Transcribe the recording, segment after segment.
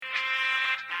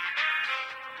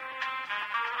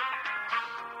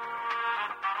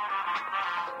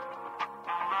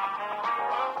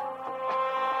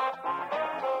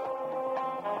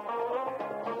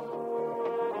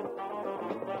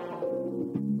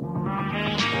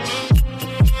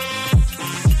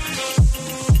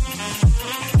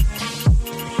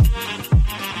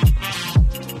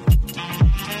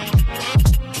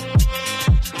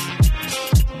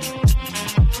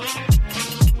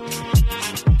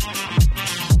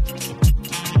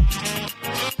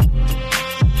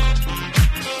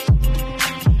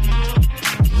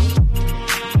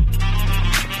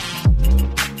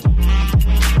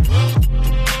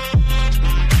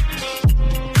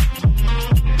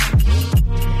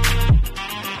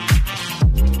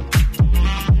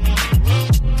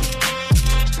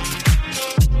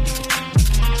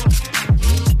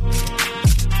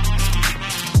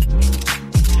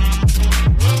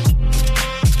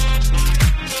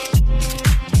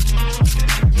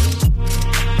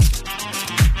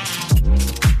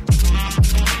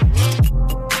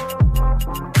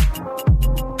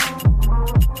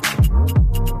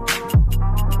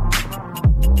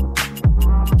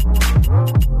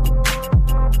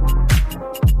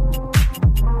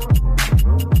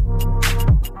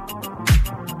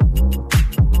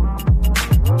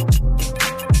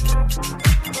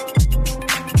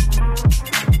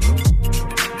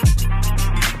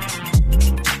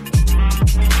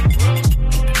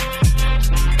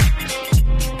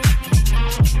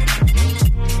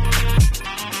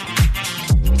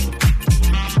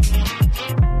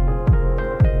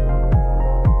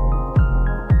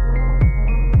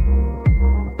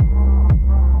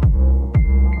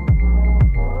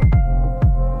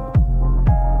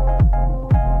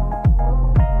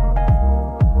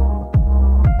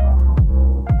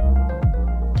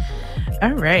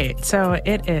All right, so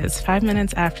it is 5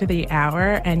 minutes after the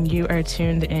hour, and you are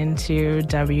tuned into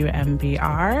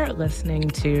WMBR, listening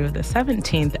to the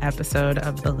 17th episode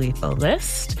of The Lethal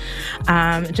List.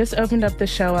 Just opened up the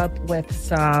show up with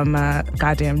some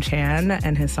Goddamn Chan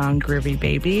and his song Groovy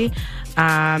Baby.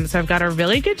 So I've got a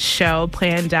really good show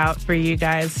planned out for you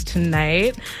guys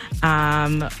tonight.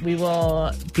 We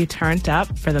will be turned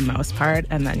up for the most part,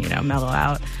 and then, mellow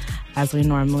out as we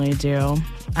normally do.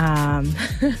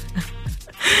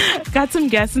 Got some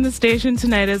guests in the station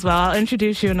tonight as well. I'll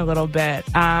introduce you in a little bit.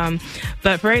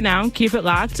 But for right now, keep it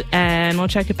locked, and we'll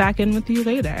check it back in with you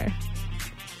later.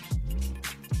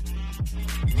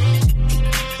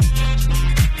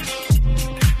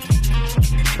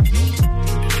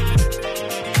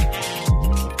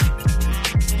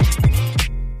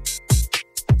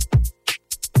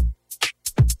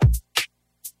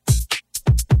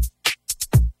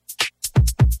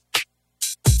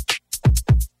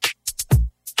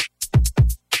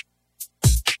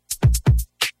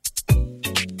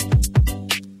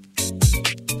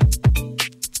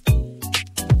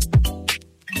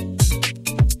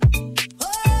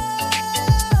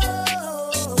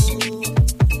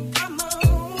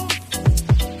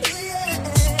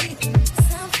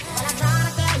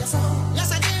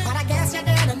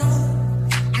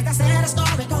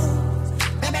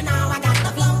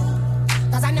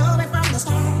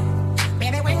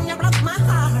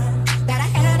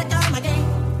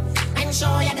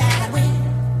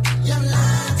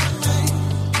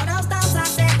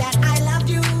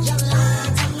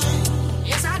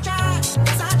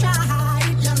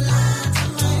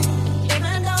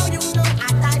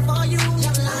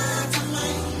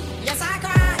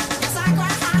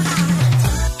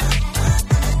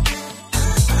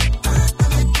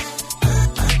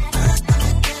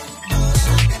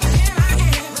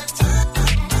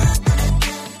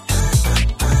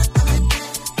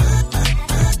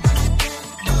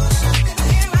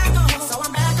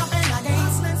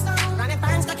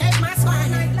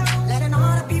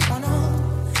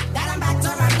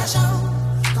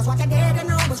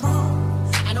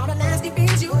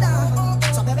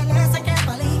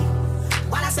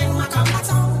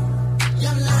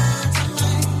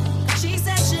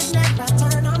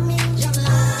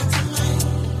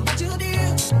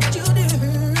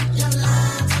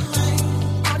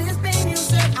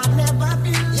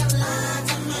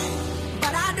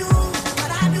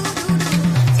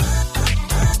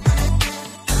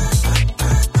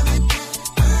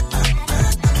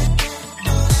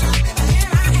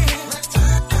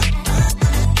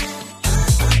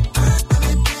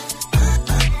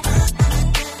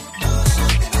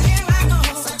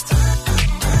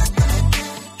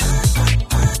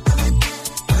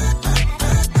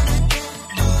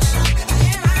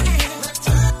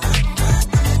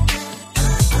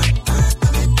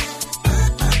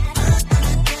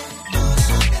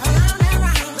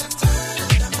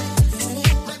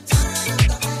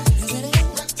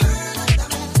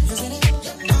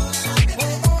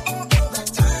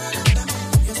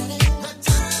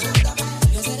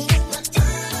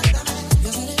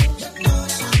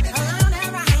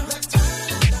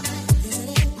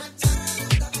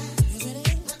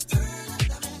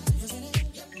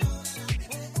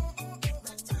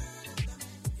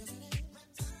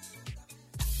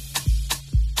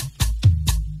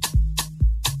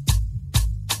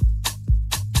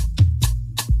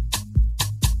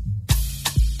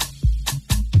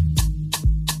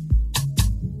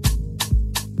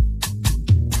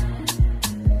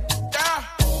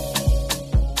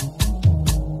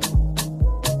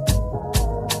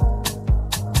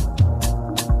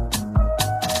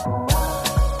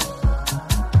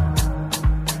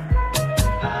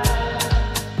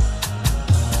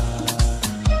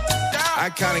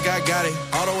 Got it,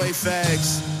 all the way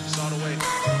fags. All the way.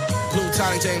 Blue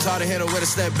Tonic James, hard to handle with a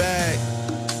step back.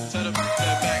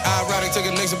 Ironic, took a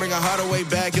nigga to bring a harder way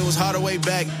back. It was harder way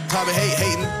back. Probably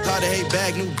hating, hard to hate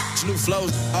back. New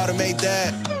flows, hard to make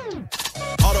that.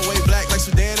 All the way black like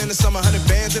Sudan in the summer, 100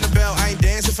 bands in the belt. I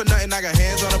asking for nothing, I got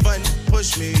hands on a button,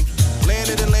 push me.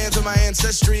 Landed in lands of my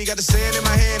ancestry, got the sand in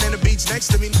my hand and the beach next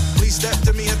to me. Please step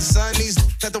to me at the sun, these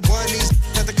at the one, these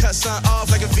at the cut sun off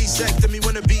like a vasectomy.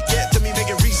 When the beat get to me, make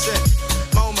it reset.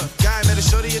 MoMA, guy met a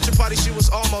shorty at your party, she was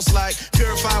almost like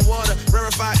purified water,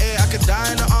 rarefied air. I could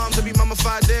die in her arms to be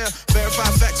mummified there.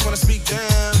 Verified facts when I speak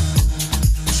them,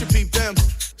 you should peep them.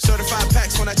 Certified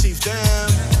packs when I chief them.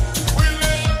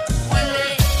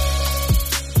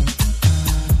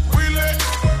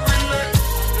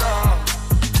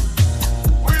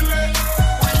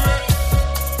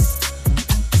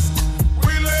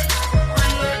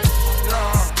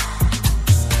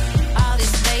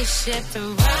 Ships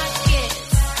and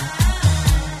rockets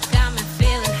got me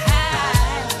feeling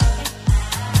high.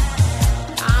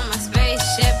 I'm a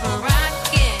spaceship and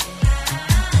rocket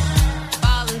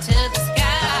falling to the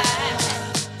sky.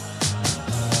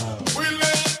 We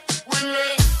lit.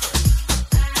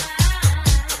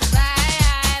 Fly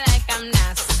like I'm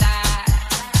NASA.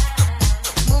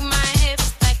 Move my hips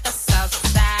like a south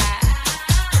side.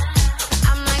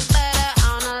 I'm like butter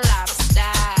on a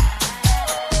lobster.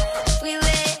 We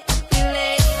lit.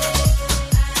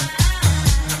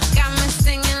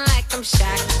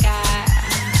 Shaka,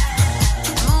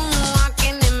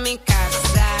 moonwalking in me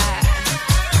casa,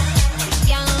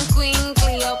 young Queen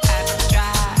Cleopatra.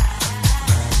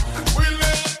 We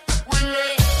lit, yeah.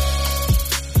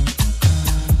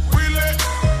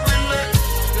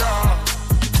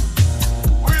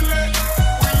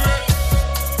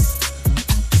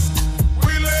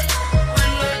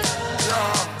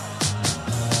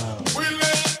 We lit,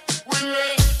 yeah. We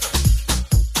lit,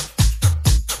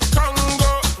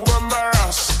 Congo with my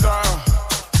Rasta,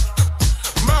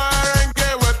 merengue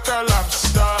with the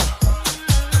lobster.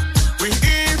 We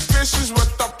eat fishes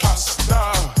with the pasta.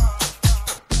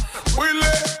 We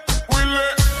lit.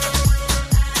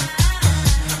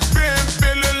 Been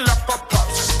feeling like a pop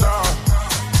star,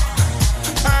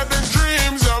 having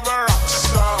dreams of a rock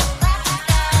star.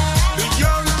 The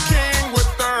young king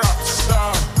with the rock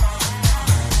star.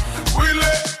 We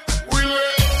lit. We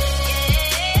lit,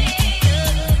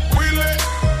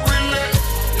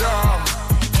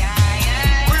 yeah.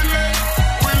 We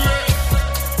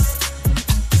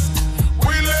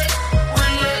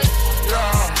lit,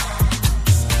 yeah.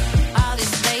 All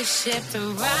these spaceships and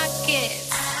rockets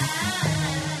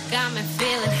got me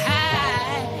feeling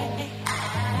high.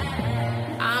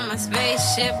 I'm a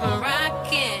spaceship and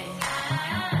rocket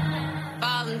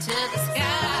falling to the sky.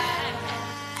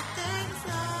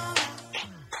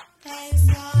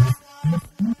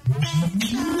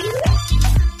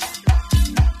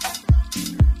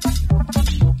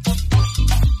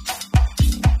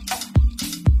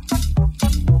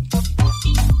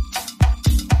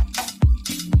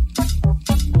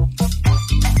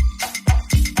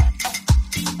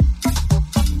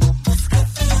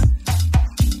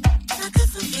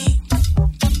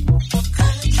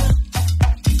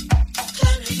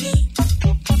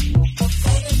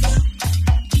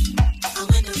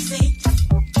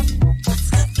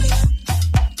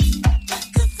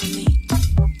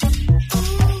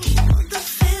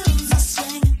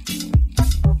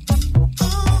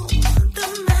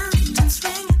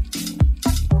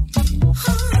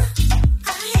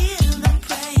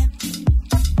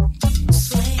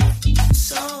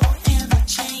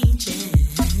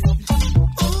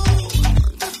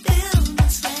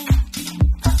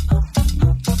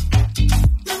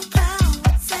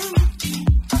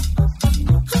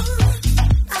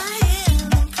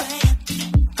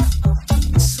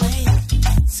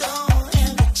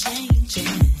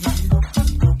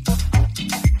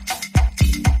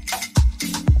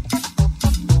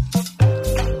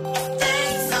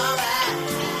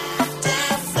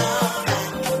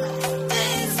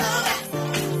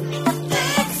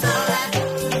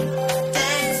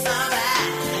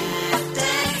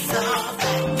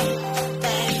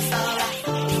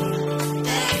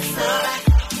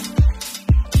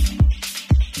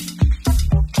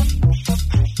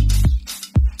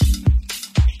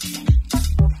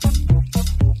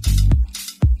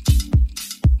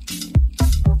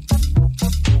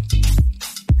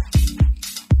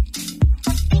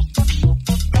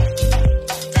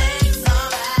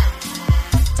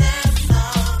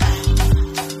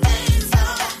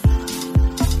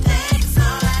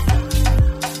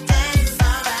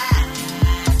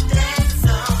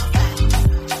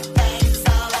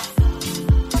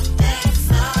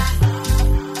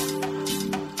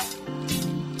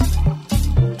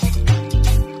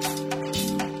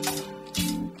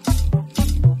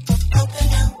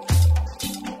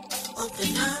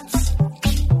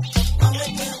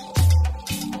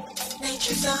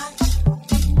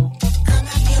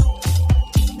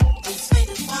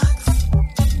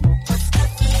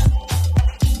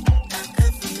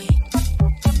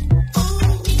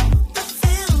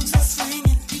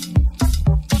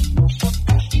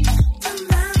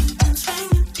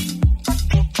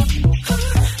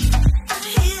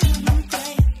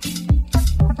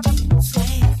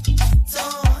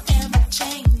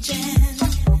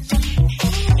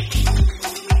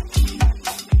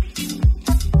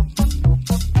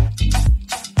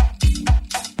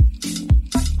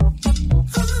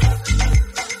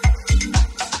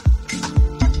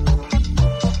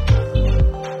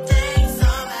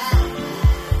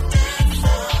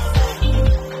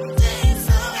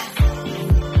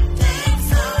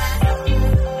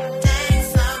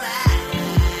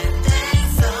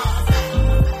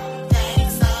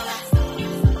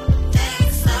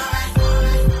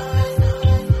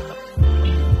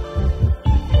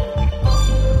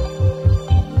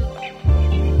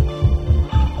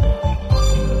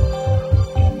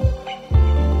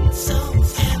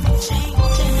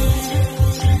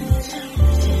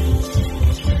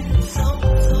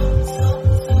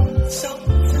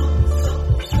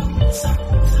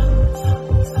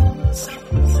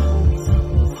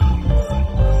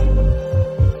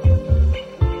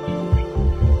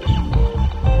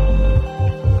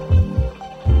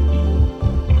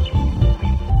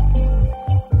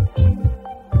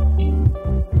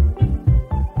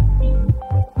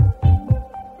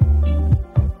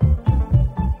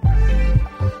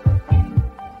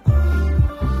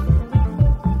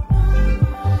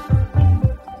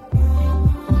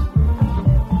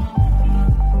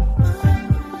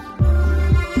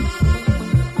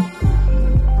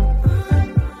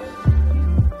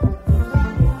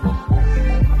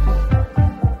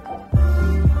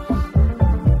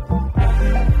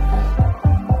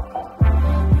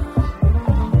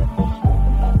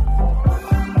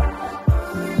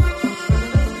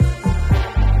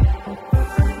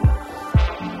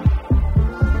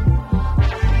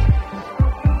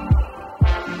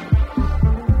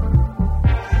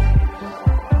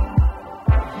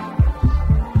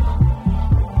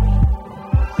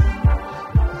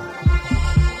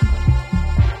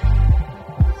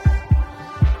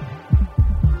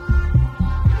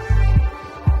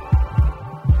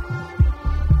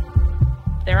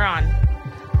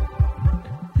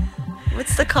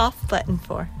 cough button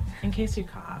for? In case you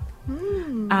cough.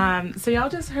 So y'all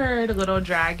just heard Little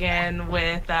Dragon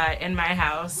with In My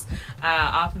House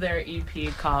off their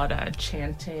EP called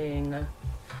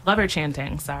Lover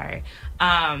Chanting, sorry.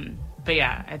 But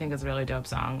yeah, I think it's a really dope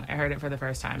song. I heard it for the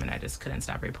first time and I just couldn't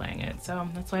stop replaying it. So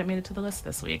that's why it made it to the list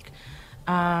this week.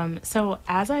 So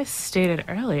as I stated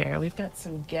earlier, we've got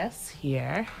some guests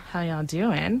here. How y'all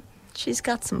doing? She's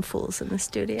got some fools in the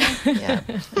studio. Yeah.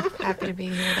 Happy to be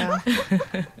here,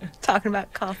 though. Talking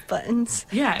about cough buttons.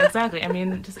 Yeah, exactly. I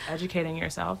mean, just educating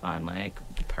yourself on, like,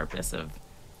 the purpose of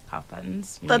cough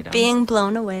buttons. But being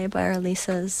blown away by our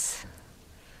Lisa's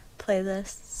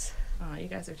playlists. Oh, you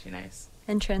guys are too nice.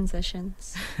 And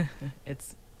transitions.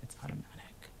 It's automatic.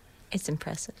 It's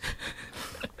impressive.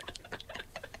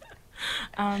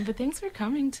 But thanks for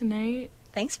coming tonight.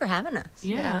 Thanks for having us.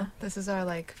 Yeah. This is our,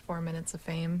 4 minutes of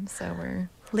fame, so we're...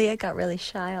 Leah got really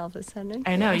shy all of a sudden.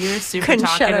 I know, you were super Couldn't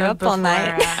talkative shut her up before, all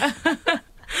night.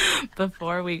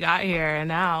 before we got here, and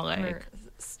now, We're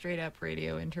straight up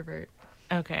radio introvert.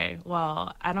 Okay,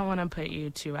 well, I don't want to put you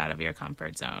too out of your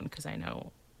comfort zone, because I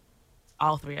know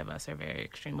all three of us are very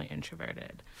extremely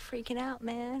introverted. Freaking out,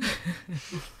 man.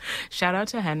 Shout out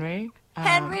to Henry.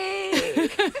 Henry!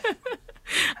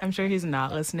 I'm sure he's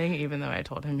not listening, even though I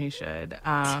told him he should.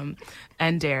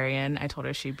 And Darian, I told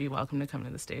her she'd be welcome to come to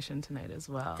the station tonight as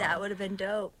well. That would have been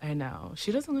dope. I know.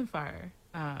 She doesn't live far.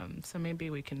 So maybe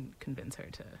we can convince her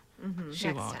to. She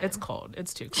Next won't. time. It's cold.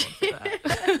 It's too cold for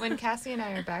that. When Cassie and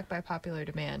I are back by popular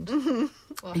demand, we'll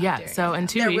have Yeah, Darian so in come.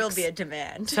 2 There weeks. will be a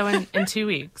demand. So in 2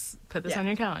 weeks, put this Yeah. on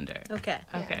your calendar. Okay.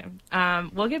 Okay.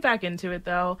 We'll get back into it,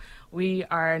 though. We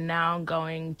are now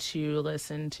going to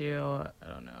listen to, I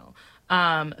don't know,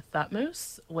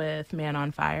 Thutmose with Man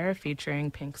on Fire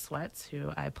featuring Pink Sweats, who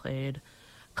I played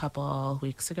a couple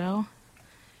weeks ago.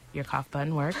 Your cough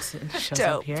button works. It shows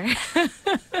up Dope. here.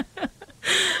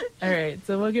 All right,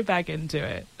 so we'll get back into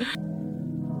it.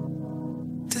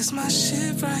 This my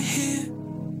shit right here.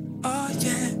 Oh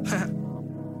yeah.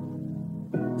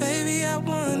 Baby, I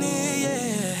want it,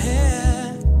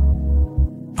 yeah.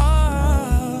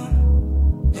 Oh,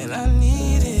 and I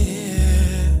need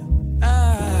it.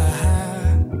 Oh.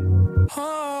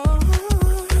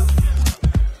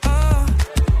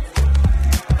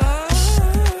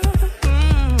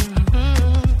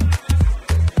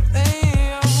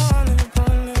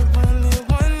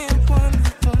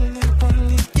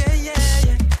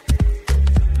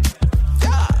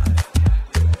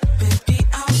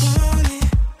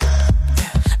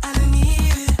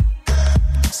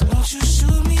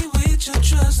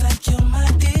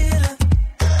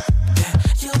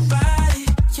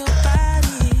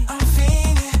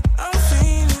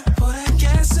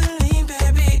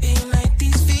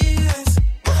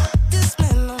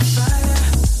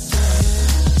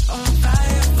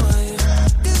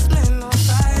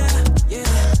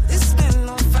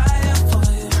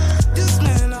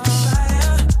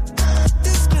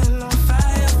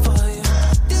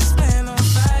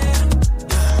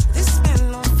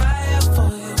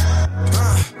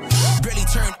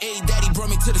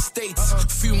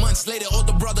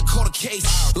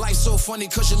 Funny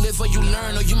cause you live or you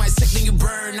learn, or you might sick then you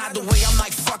burn. Either way, I'm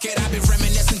like, fuck it, I've been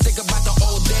reminiscing, think about the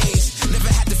old days. Never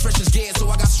had the freshest gear, so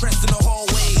I got stressed in the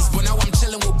hallways. But now I'm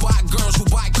chilling with white girls who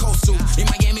buy coastal. In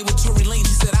Miami with Tory Lanez,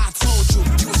 he said, I told you.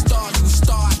 You a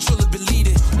star, I truly believe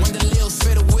it. When the lils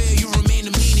fade away, you remain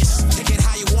the meanest. Take it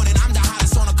how you want it, I'm the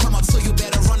hottest on the come up, so you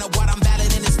better run up what I'm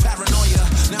battling in this paranoia.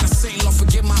 Now the same Lord,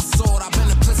 forgive my soul. I've been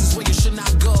to places where you should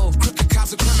not go. Crooked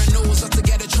cops and criminals up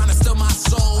together trying to steal my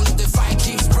soul. If the fire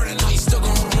keeps burning, are you still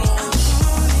gonna roll?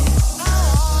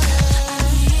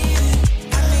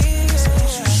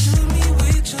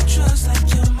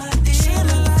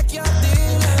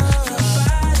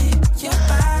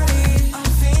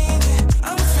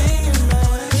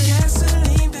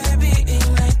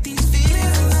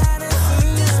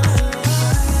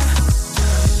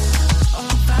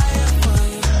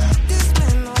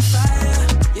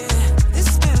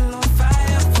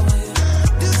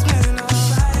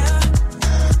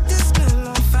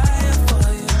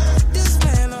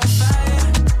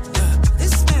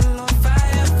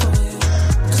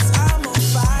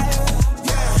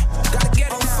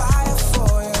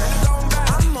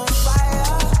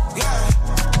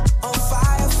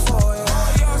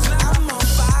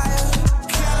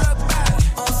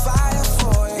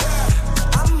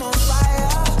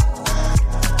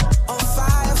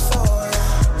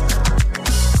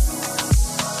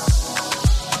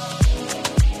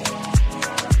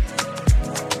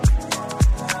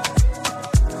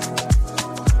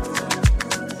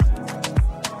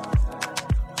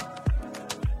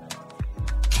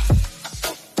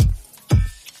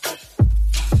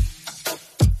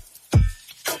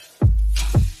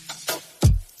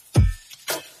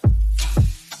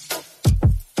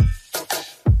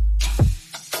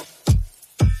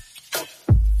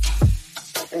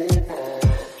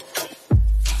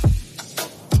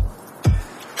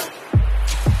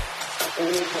 I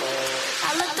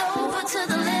looked over to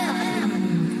the left.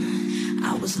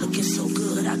 I was looking so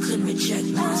good I couldn't reject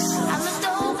myself. I looked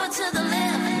over to the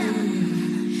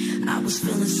left. I was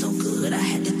feeling so good I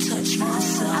had to touch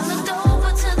myself. I looked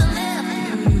over to the left.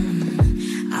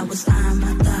 I was eyeing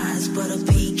my thighs, but a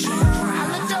pecan brown.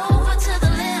 I looked over to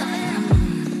the left.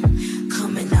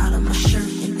 Coming out of my shirt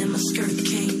and then my skirt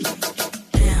came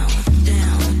down,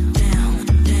 down, down,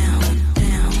 down,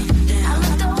 down, down. I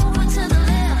looked over to the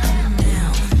left.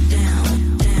 Down, down,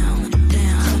 down,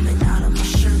 down. Coming out of my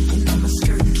shirt and then my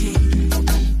skirt came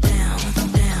down,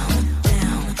 down,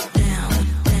 down, down,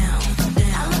 down,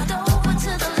 down. I looked over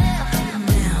to the left.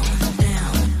 Down,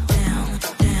 down, down,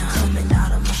 down. Coming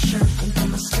out of my shirt and then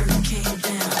my skirt came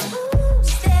down.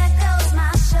 There goes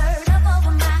my shirt up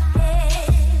over my head.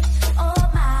 Oh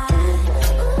my.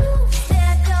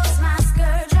 There goes my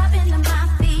skirt dropping to my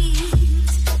feet.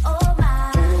 Oh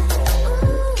my.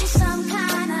 Some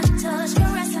kind of touch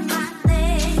caressing my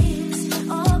legs.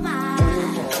 Oh my.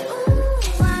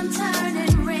 I'm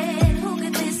turning red. Who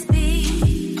could this be?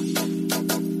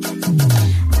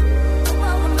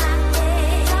 Over my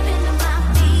head, dropping to my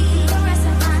feet,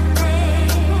 caressing my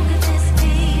legs. Who could this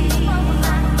be? Over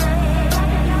my head,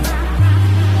 dropping to my feet.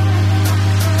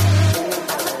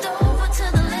 I looked over to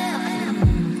the left.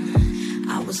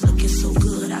 I was looking so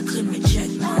good I couldn't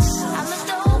reject myself. I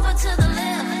looked over to the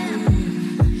left.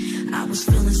 I was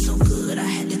feeling so good I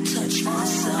had to touch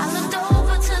myself. I looked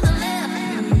over to the left.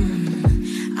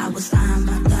 I was eyeing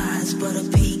my thighs, but a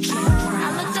pecan brown.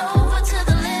 I looked over to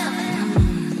the left.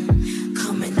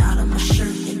 Coming out of my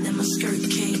shirt and then my skirt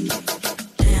came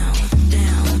down,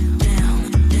 down, down,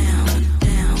 down, down,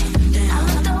 down. I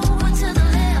looked over to the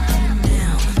left.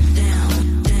 Down, down,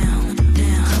 down,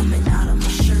 down. Coming out of my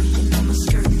shirt and then my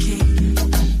skirt came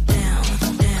down,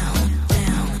 down,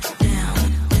 down, down,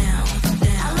 down, down.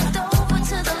 I looked over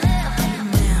to the left.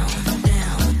 Down,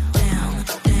 down, down,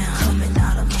 down. Coming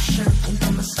out of my shirt and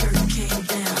then my skirt came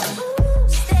down.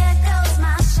 There goes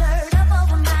my shirt up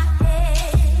over my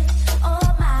head. Oh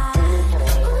my.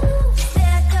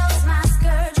 There goes my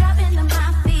skirt dropping to my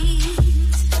feet.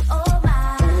 Oh my.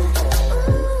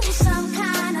 Some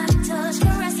kind of touch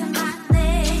caressing my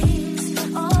legs.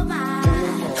 Oh my.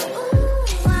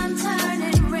 I'm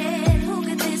turning red. Who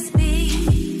could this be?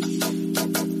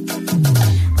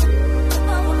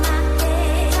 Over my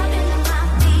head, dropping to my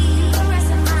feet,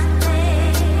 caressing my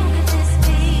legs. Who could this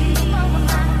be? Over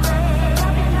my head,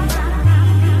 dropping to my feet, caressing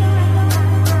my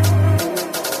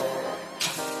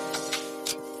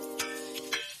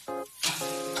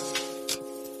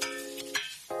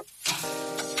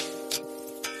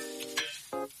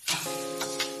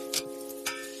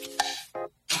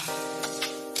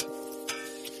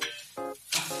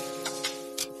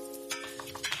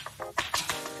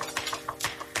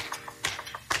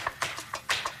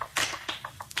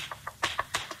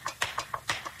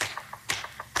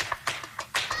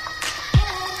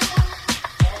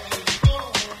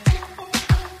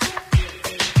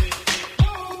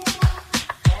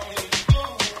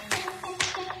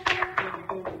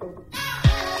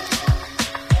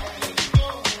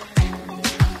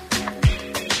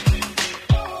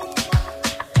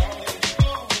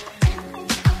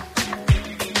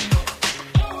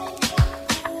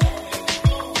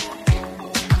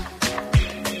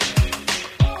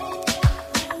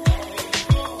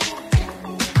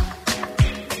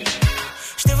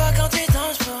Je te vois quand tu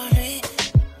danses pour lui.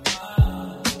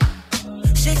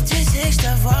 Je sais que tu sais que je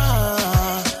te vois.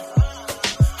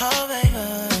 Oh baby.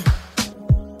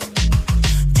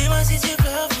 Dis-moi si tu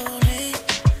pleures pour lui,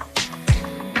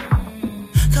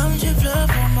 comme tu pleures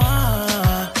pour moi.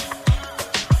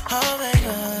 Oh baby.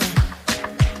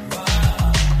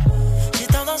 J'ai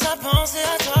tendance à penser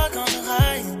à toi quand je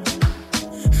ride.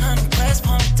 Rien ne presse,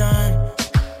 prends le time.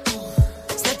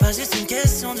 Ce n'est pas juste une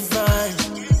question de vibe.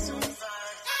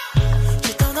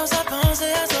 J'ai tendance à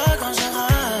penser à toi quand je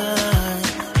ride.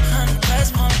 Rien ne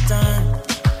presse, prends le time.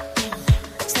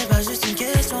 Ce n'est pas juste une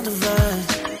question de vibe.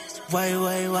 Ouais,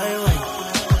 ouais, ouais, ouais.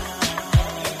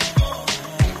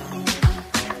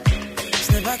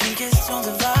 Ce n'est pas qu'une question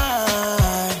de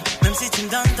vibe. Même si tu me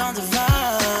donnes tant de vibe.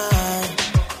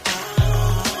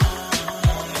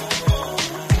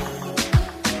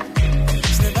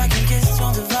 Ce n'est pas qu'une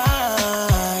question de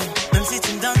vibe. Même si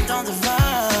tu me donnes tant de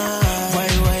vibe.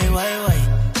 Ouais, ouais, ouais, ouais.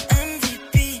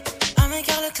 MVP, ah mais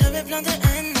car le club est plein de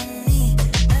ennemis.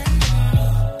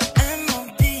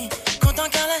 M.O.B, content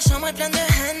car la chambre est pleine de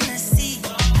Hennessy.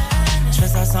 Je fais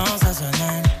ça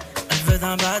sensationnel. Elle veut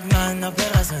d'un Batman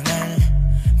opérationnel.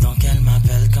 Donc elle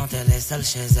m'appelle quand elle est seule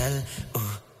chez elle.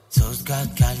 Sauce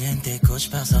God caliente, coach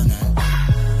personnel.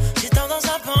 J'ai tendance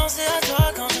à penser à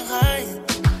toi quand je ride.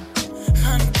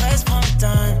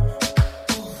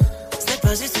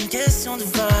 question de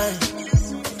vibe.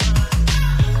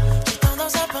 J'ai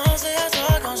tendance à penser à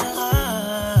toi quand je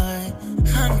ride.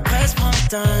 Un presse prend le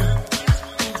temps.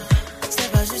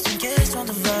 C'est pas juste une question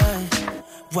de vibe.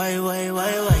 Ouais.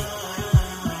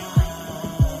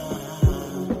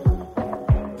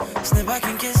 Ce n'est pas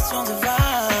qu'une question de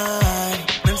vibe.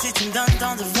 Même si tu me donnes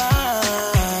tant de vibe.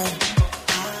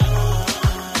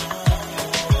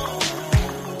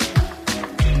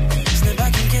 Ce n'est pas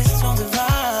qu'une question de vibe.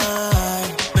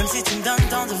 Même si tu me donnes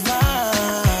tant de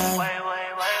vibe. Ouais.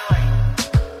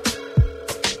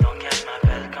 Donc elle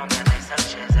m'appelle quand elle est seule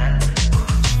chez elle.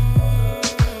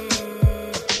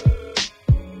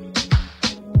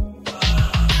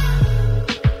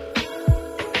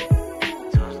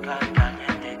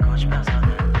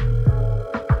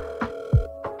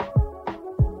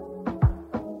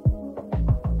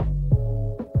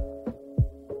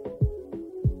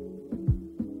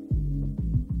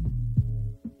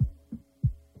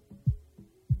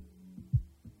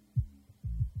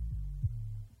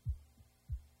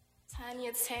 Tiny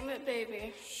Entertainment,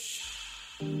 baby.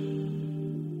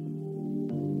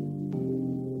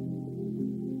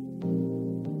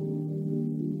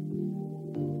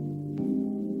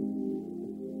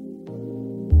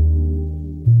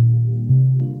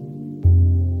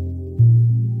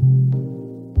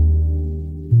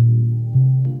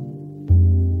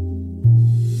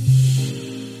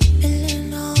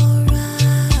 Feeling alright,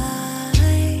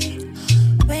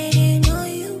 waiting on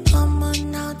you, come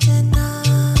on out tonight.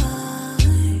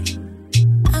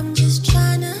 I'm just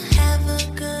tryna have a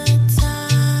good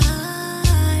time.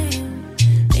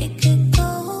 We could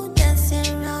go dancing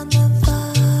around the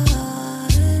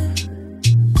fire.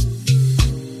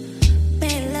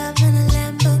 Made love in a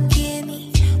Lamborghini,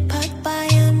 parked by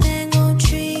a mango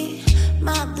tree.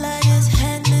 My blood is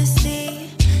Hennessy,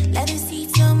 leather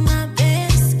seats on my bare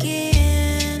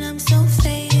skin. I'm so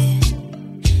faded,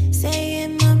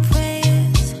 saying my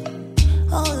prayers.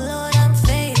 Oh Lord, I'm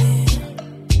faded.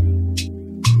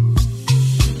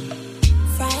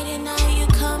 Friday night, you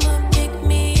come and pick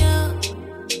me up.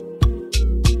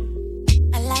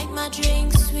 I like my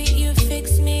drink sweet, you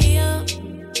fix me up.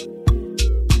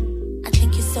 I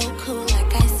think you're so cool,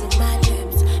 like ice on my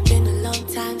lips. Been a long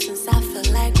time since I felt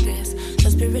like this. So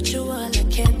spiritual, I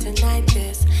can't deny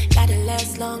this. Gotta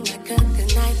last long, I can't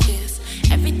deny this.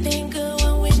 Everything good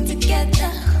when we're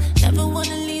together. Never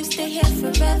wanna leave, stay here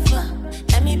forever.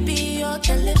 Let me be your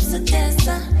calypso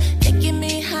dancer. Taking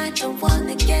me high, don't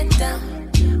wanna get down.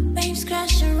 Waves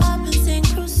crashing, Robinson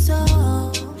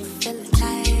Crusoe. Feeling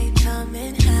tight,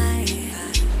 coming high.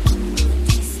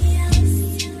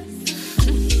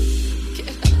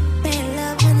 Made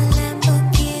love in a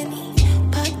Lamborghini,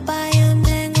 parked by a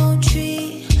mango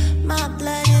tree. My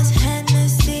blood is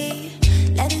Hennessy,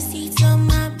 leather seats on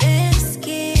my bare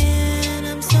skin.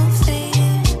 I'm so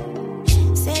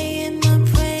faded, saying my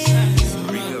prayers.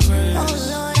 Oh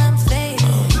Lord, I'm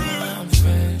faded.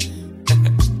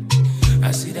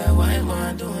 I see that white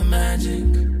wine doing magic.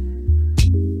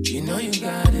 You know you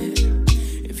got it.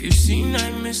 If you see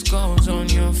 9 missed calls on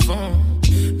your phone,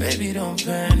 baby, don't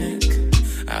panic.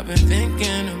 I've been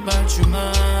thinking about you,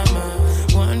 mama.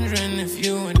 Wondering if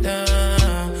you were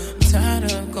down. I'm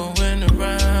tired of going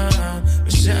around.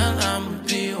 Michelle, I'ma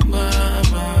be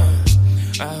Obama.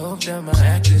 I hope that my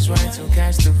act is right, so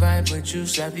catch the vibe with you,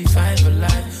 so I be fine for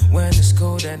life. When it's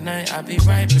cold at night, I'll be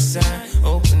right beside.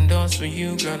 Open doors for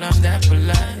you, girl, I'm that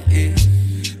polite, yeah.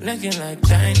 Looking like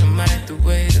dynamite, the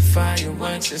way the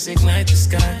fireworks just ignite the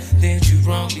sky. Did you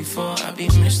wrong before, I'll be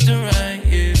Mr. Right,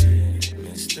 yeah.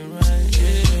 Mr. Right,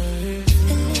 yeah.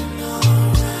 Feeling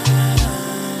alright,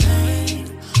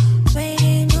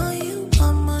 waiting on you,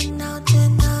 come on out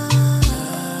tonight.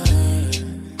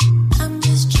 I'm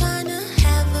just tryna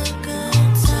have a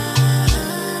good time.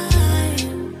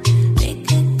 We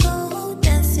could go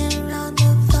dancing around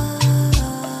the fire.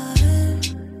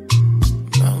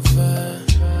 Mount fire.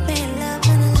 Made love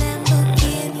in a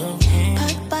Lamborghini,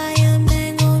 parked by a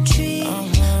mango tree.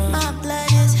 My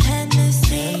blood is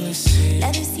Hennessy,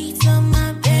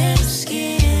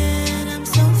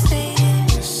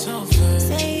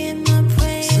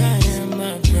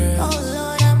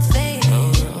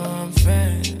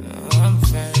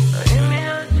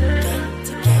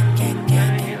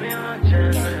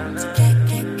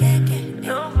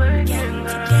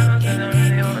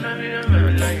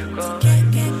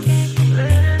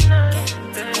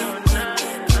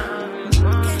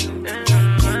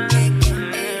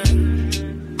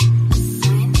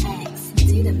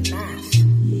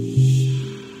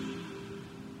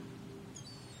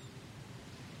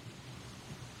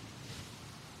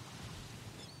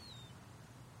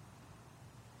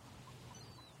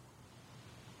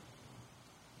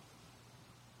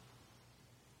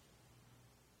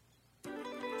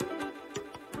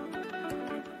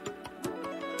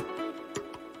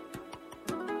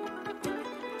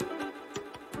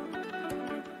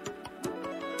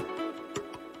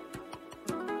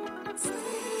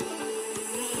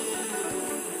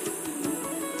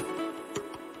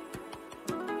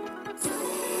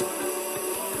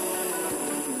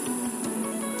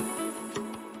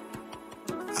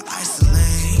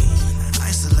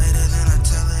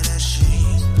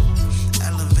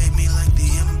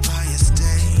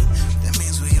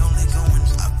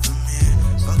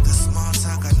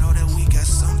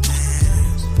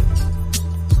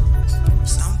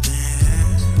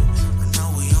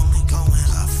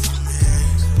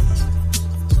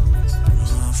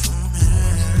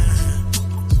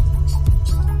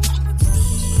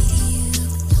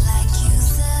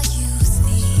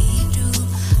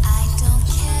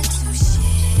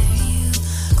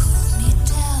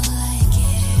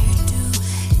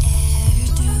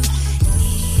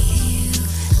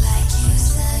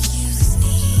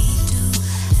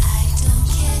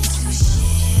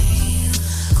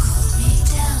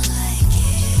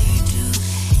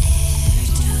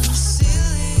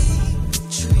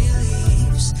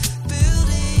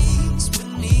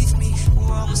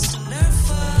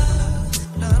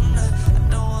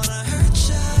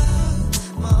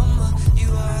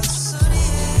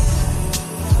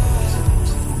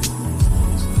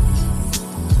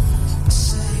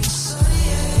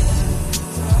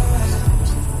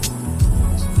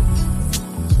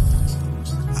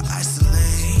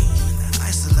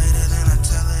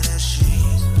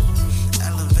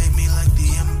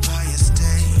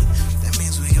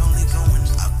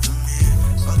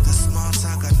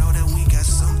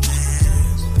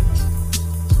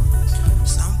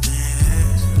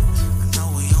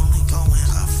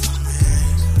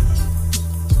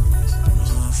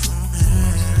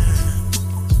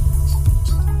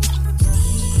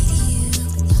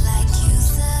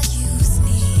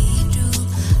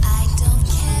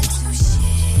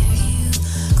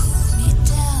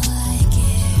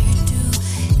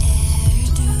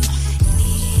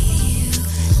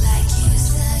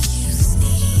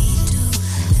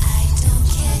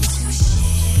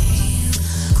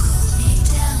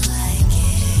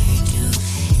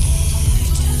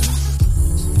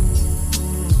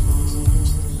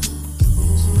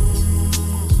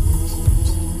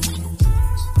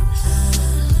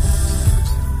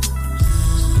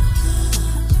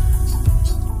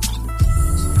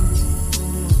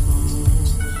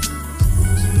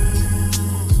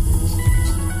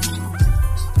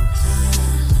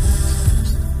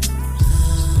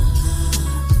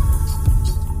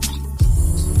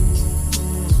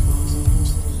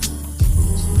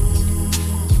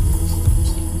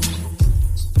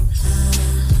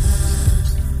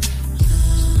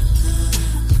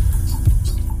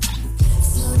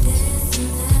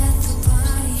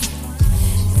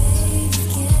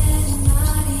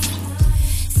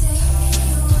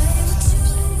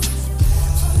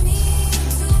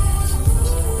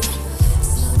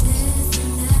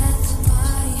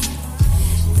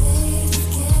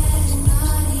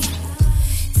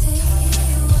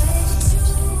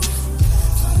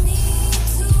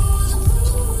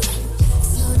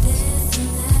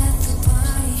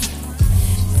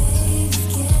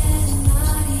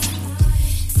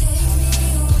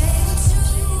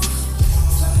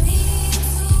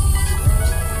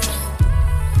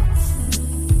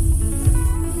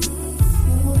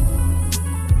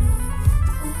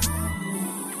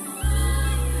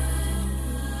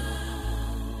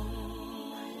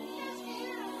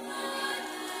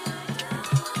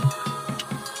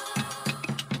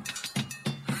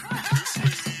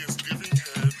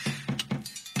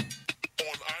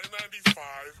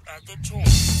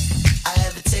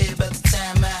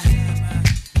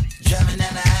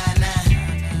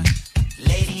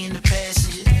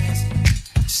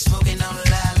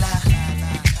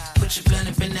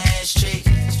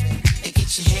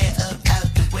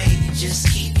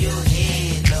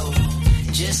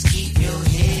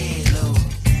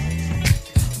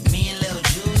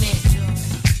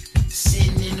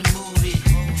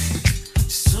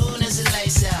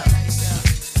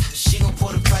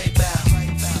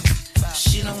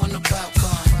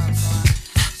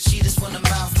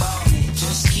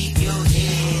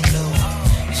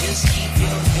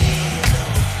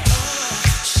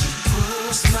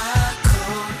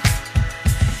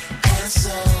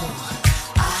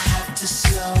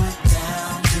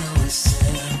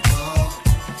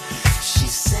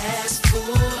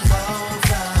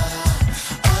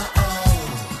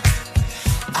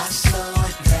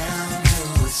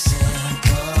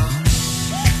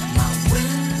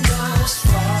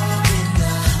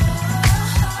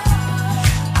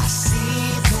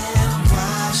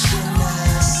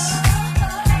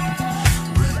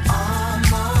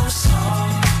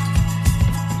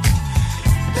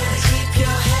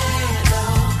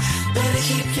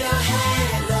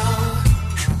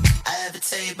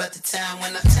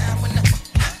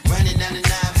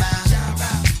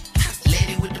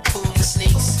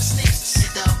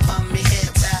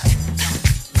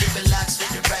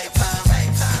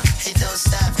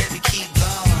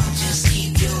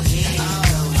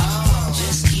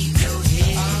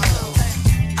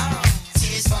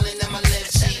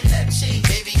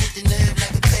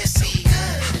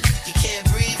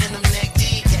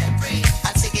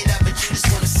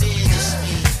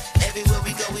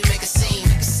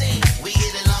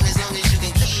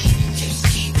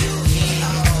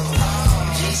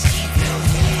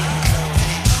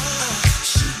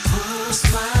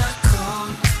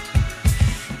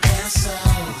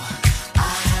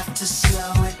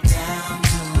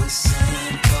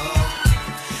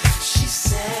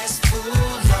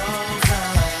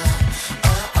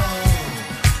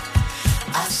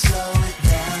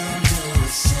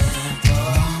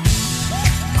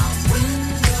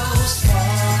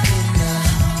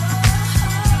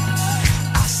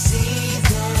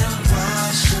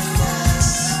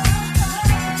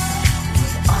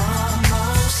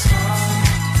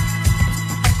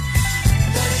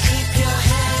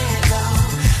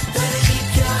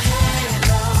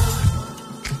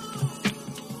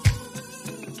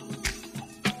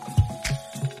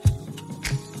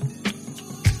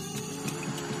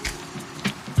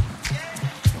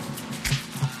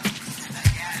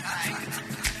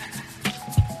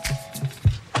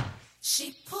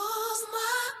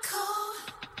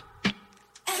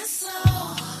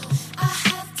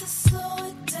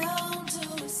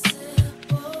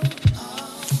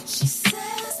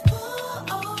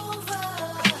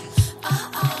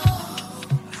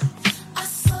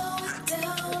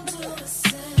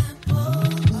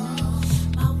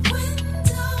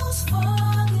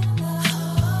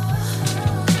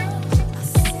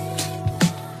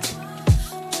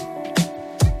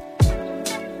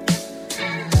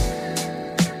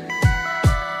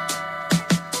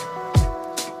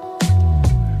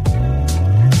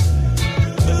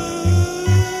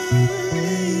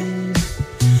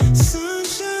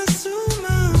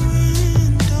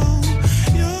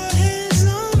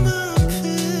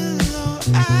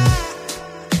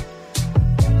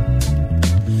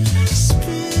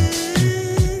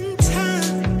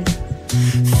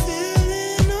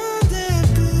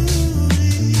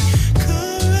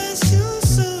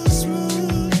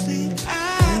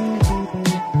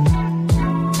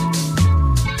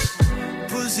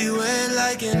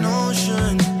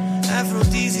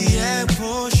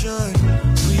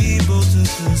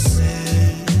 could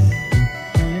say.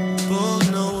 Both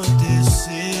know what this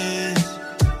is.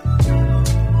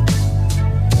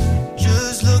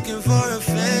 Just looking for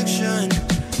affection.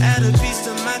 Add a piece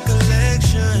to my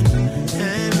collection.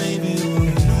 And maybe who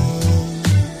knows?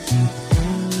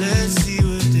 Let's see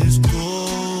where this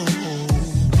goes.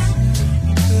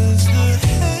 'Cause the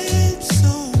head's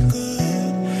so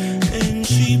good and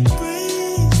she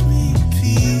brings me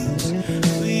peace.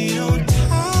 We don't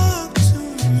talk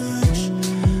too much,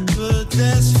 but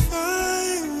that's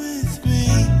fine with me.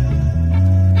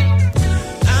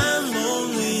 I'm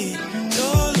lonely,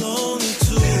 you're lonely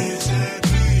too.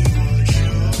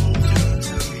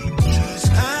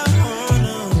 I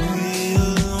wanna be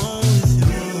alone with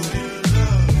you.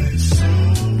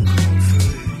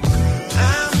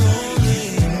 I'm lonely,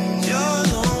 you're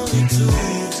lonely too.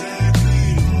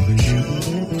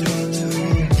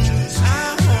 I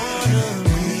wanna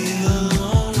be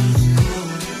alone with you.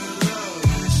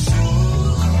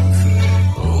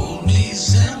 Hold me,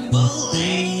 simple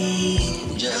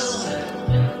angel,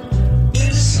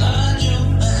 inside your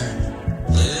mind,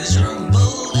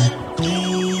 pleasurable and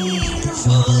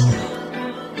painful.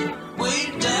 Way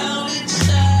down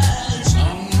inside,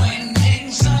 some winding,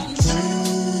 some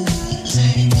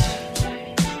freezing.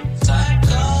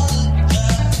 Psychology,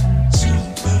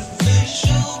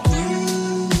 superficial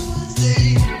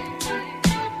bruising.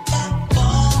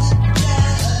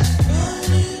 Apologize,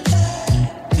 running back,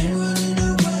 been running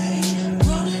away,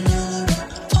 running out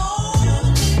of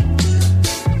only to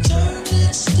turn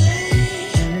and stay.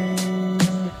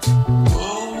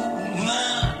 Oh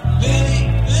my baby,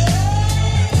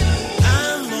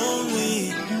 I'm lonely,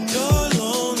 you're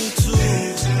lonely too.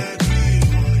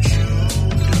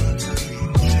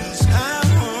 I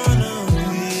wanna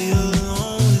be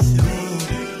alone with you.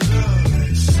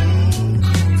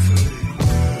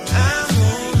 I'm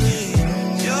lonely,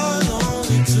 you're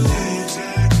lonely too.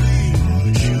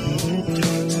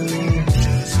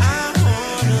 I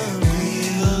wanna be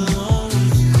alone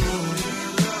with you.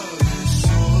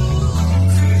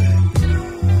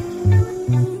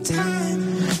 Time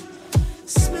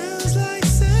smells like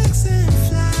sex and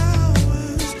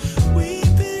flowers.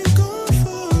 We've been gone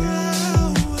for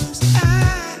hours. I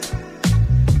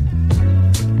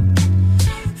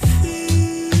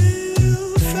feel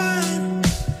fine,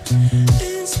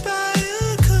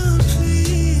 inspired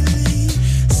completely,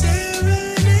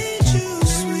 serenade you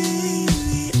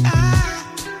sweetly.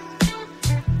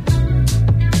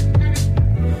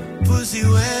 Pussy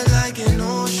wet like an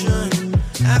ocean,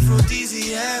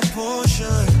 aphrodisiac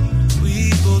portion. We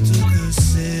both took a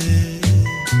sip,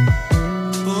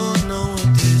 both know what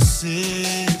this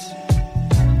is.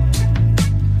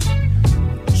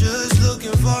 Just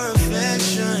looking for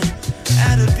affection,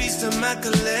 add a piece to my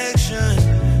collection.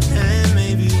 And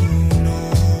maybe who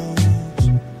knows?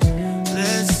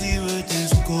 Let's see where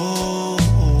this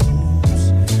goes.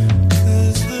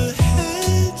 'Cause the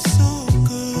head's so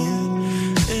good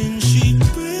and she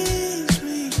brings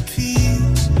me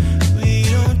peace. We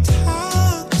don't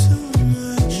talk too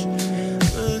much,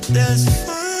 but that's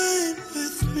fine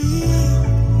with me.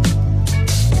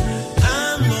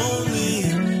 I'm lonely,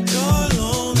 you're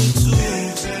lonely too.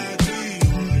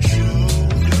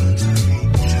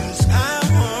 I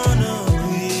wanna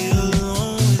be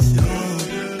alone with you.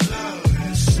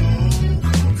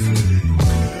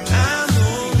 I'm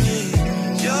lonely,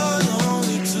 you're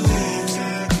lonely too.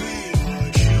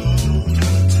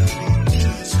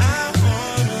 I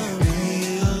wanna be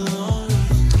alone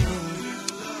with you.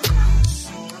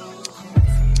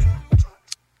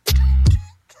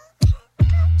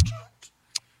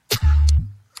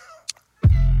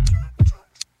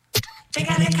 Think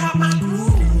I done caught my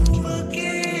groove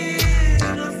again.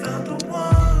 I found the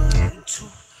 1, 2,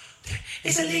 3.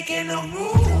 It's a leak in the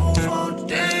roof. Oh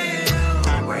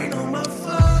damn, rain on my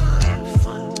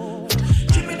fun.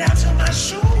 Dripping down to my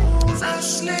shoes. I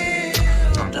slid,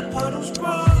 the puddles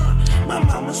run. My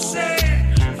mama said,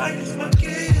 if I use my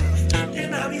gift,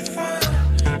 then I'll be fine.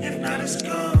 If not, it's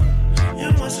gone.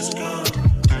 And once it's gone,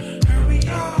 hurry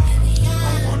up.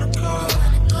 I wanna go.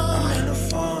 I'm in the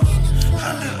phone. I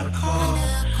never call.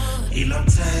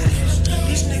 Elotes,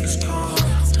 these niggas call.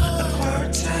 Acquire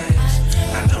taste.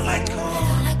 I don't like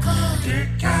corn. Dear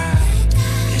God,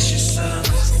 it's your son.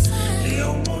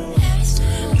 Leo moon,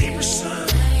 Libra sun.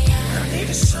 I need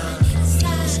a son.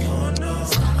 What's going on?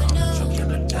 Choking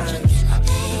the dice.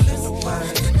 Living the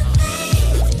wife.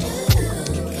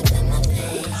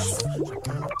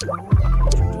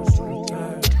 Choking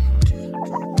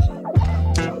the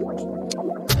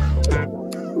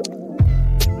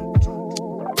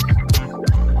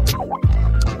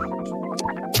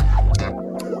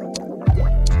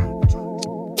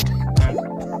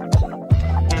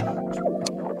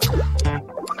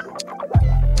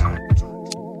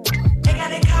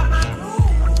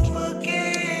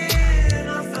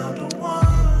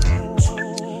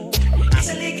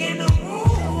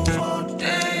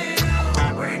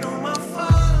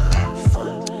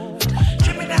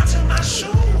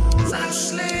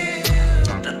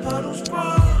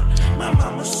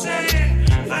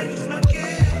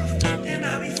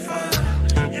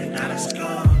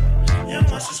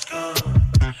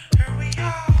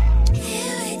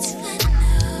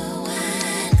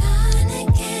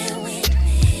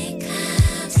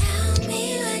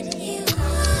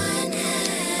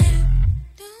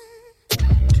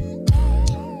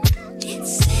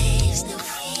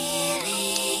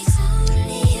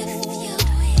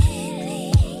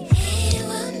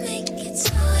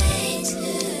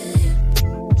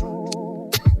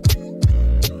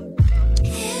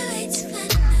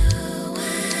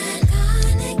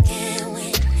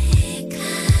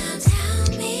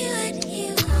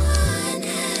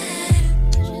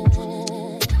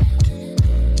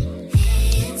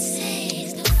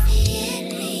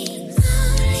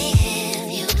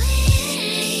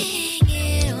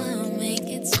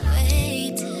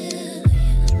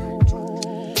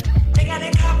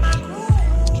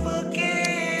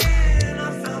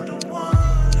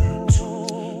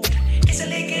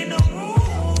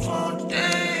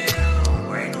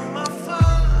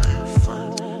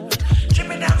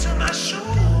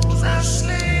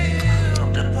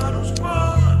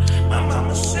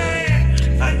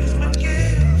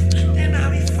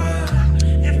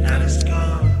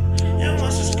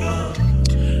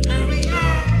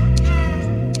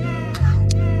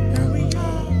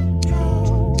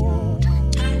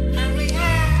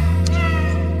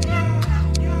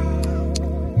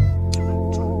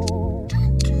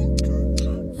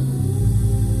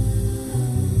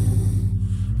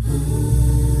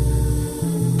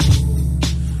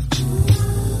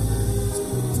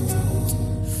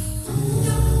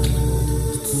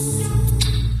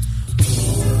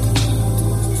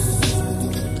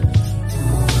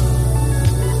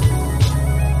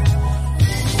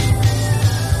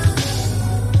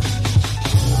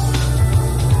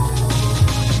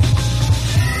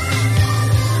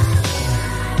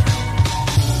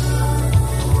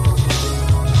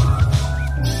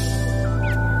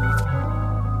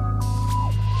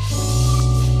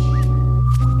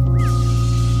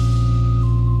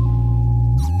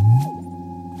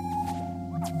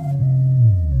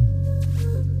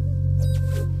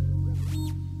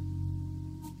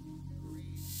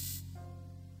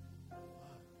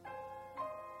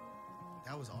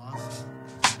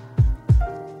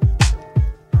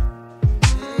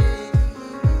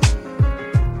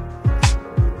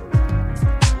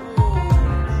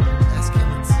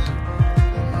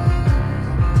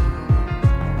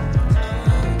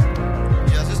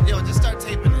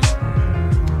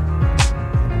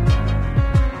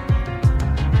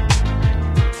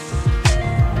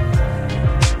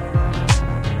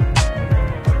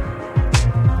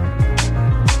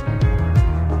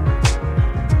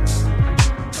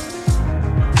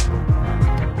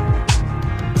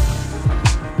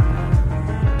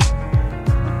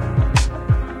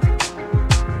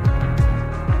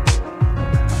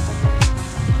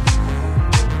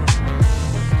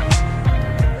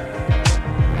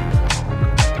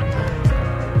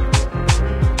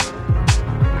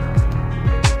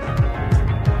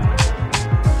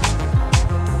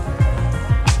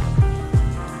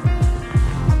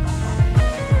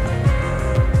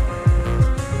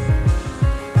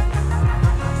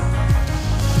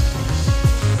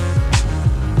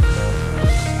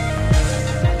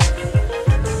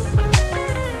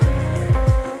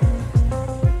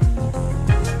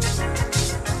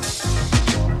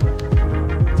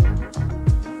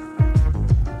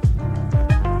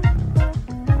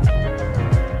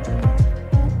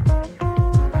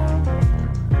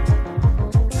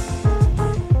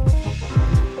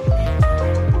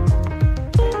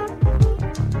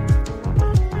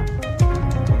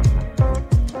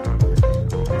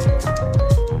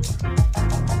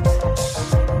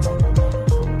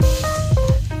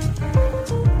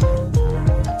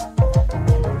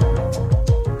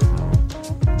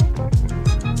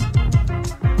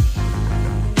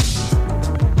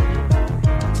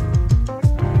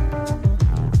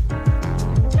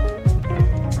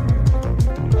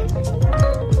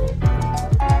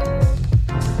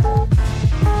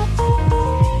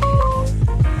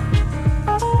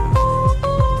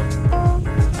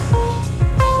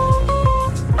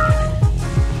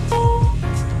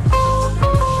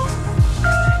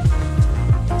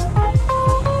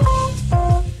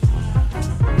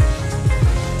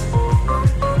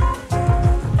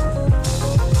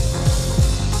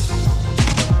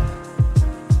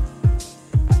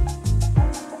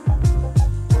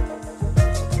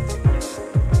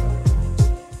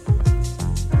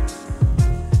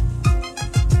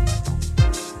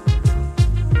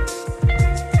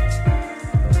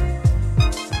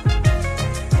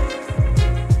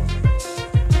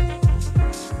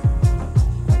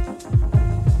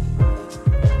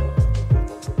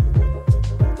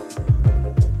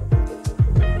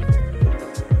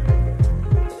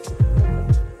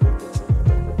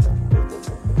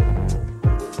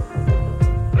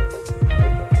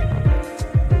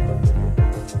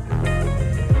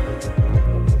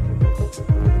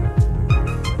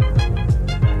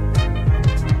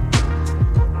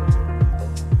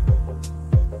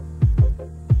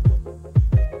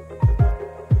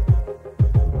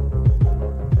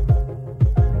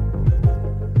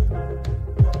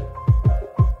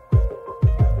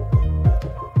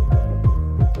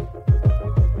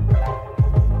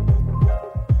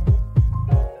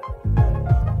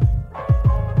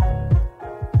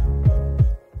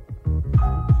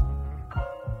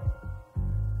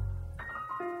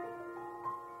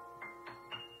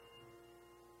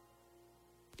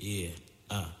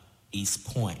East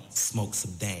Point, smoke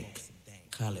some dank.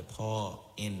 Call it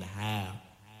Paul in the house.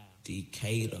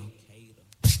 Decatur.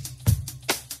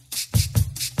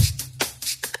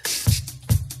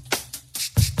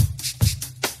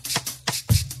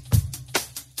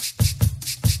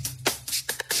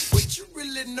 What you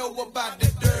really know about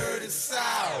the dirty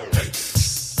South? Hey.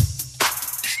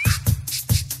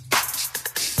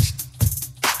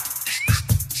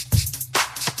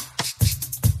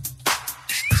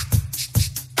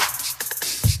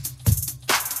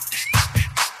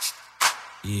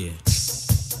 Yeah.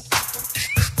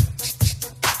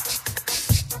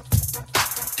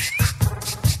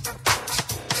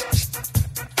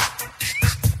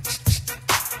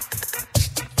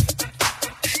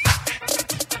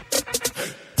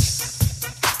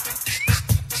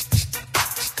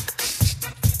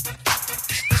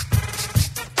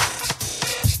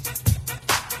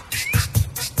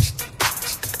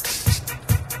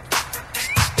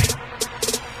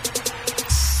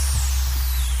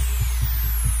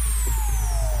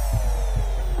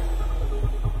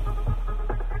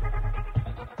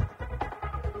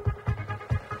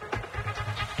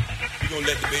 Gonna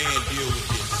let the band deal with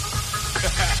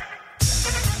this.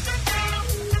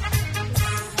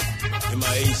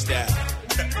 MIA style.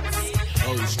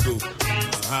 Old school.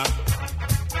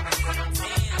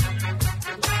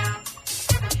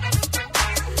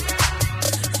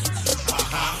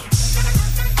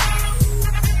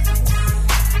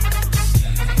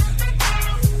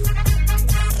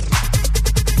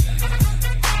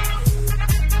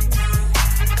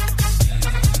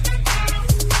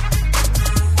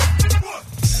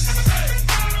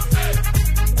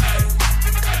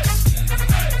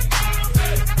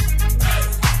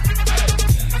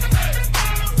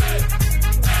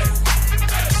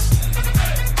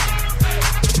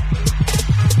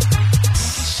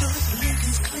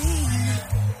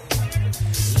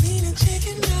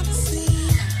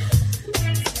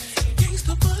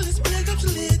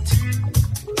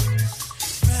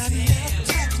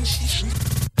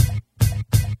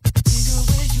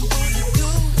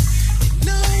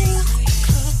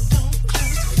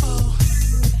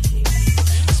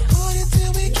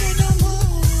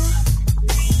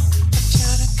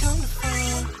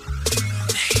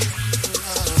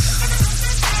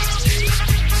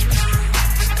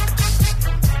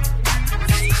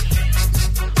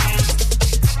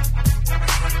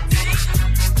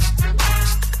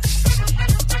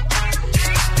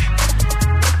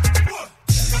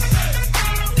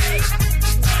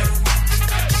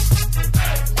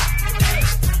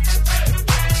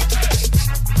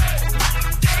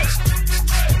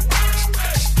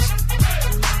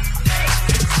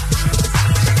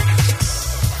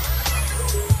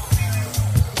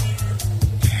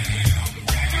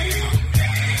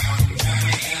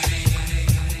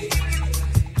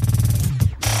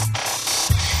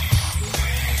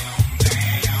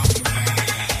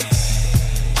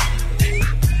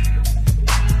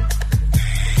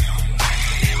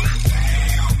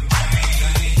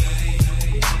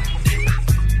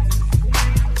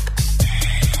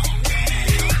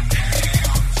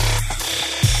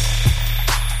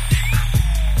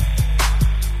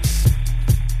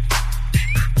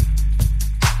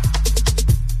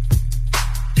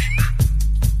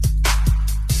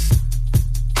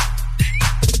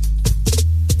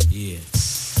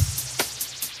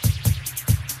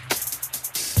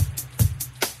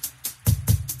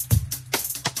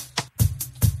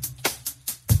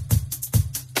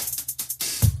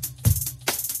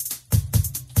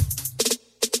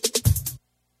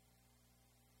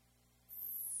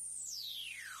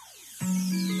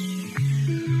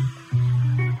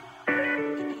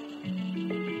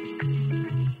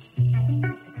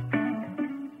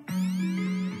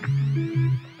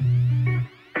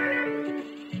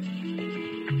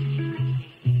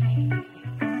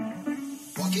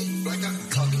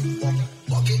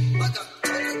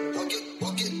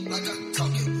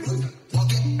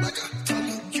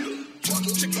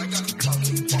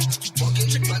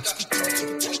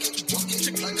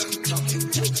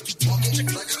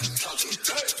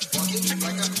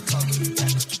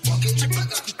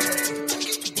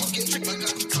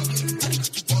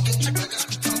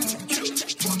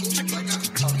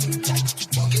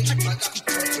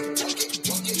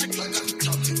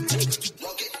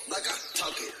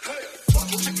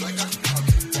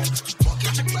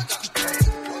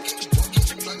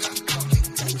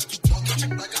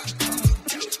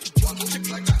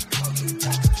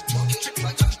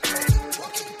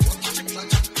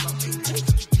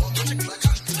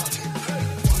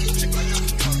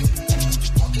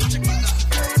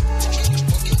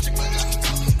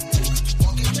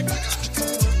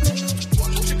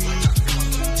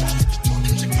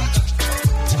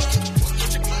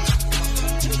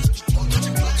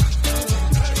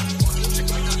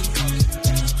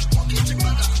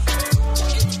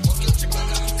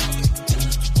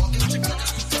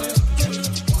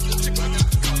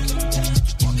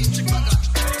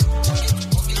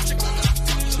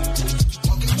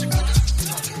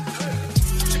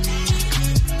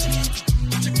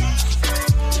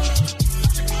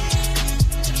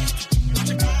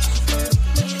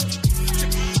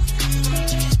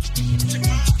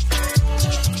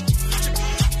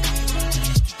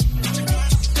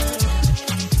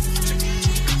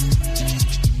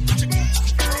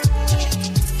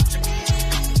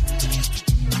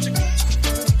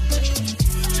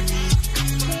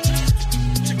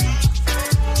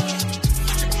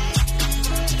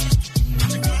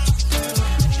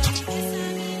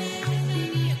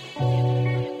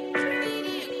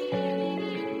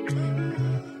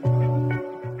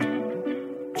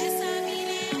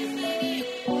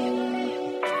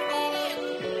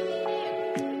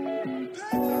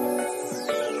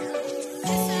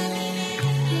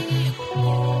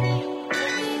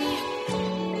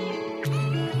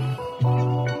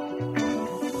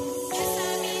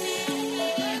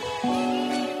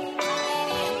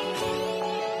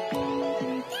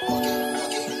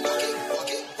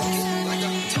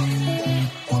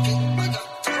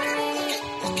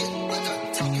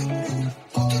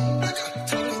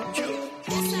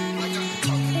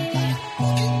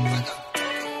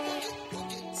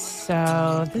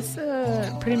 So this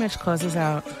pretty much closes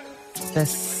out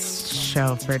this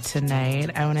show for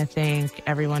tonight. I want to thank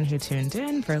everyone who tuned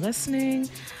in for listening.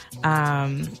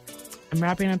 I'm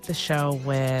wrapping up the show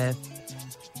with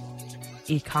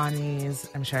E17's,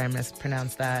 I'm sure I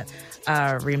mispronounced that,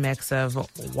 remix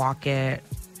of Walk It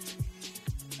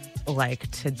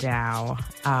Like Tadao.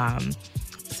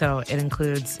 So it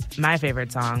includes my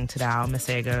favorite song, Tadao,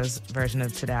 Masego's version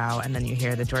of Tadao, and then you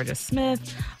hear the Georgia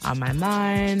Smith, On My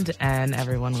Mind, and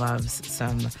everyone loves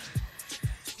some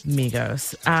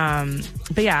Migos.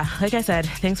 But yeah, like I said,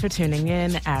 thanks for tuning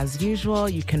in. As usual,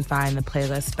 you can find the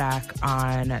playlist back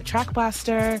on Track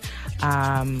Blaster,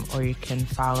 or you can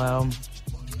follow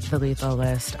the Lethal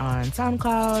List on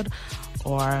SoundCloud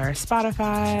or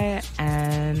Spotify.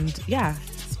 And yeah,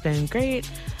 it's been great.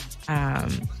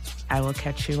 I will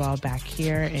catch you all back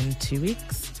here in 2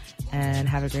 weeks, and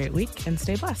have a great week and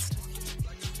stay blessed.